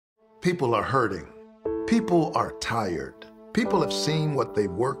People are hurting. People are tired. People have seen what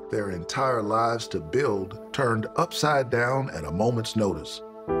they've worked their entire lives to build turned upside down at a moment's notice.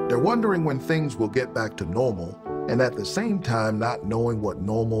 They're wondering when things will get back to normal, and at the same time not knowing what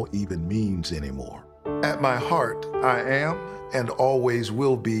normal even means anymore. At my heart, I am and always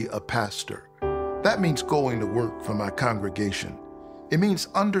will be a pastor. That means going to work for my congregation. It means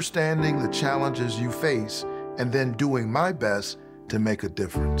understanding the challenges you face and then doing my best to make a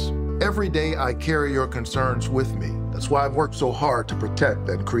difference. Every day I carry your concerns with me. That's why I've worked so hard to protect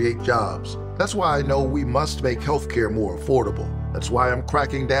and create jobs. That's why I know we must make healthcare more affordable. That's why I'm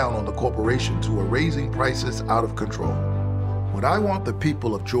cracking down on the corporations who are raising prices out of control. What I want the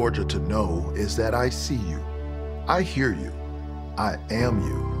people of Georgia to know is that I see you. I hear you. I am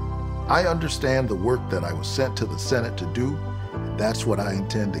you. I understand the work that I was sent to the Senate to do, and that's what I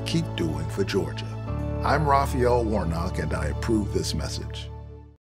intend to keep doing for Georgia. I'm Raphael Warnock, and I approve this message.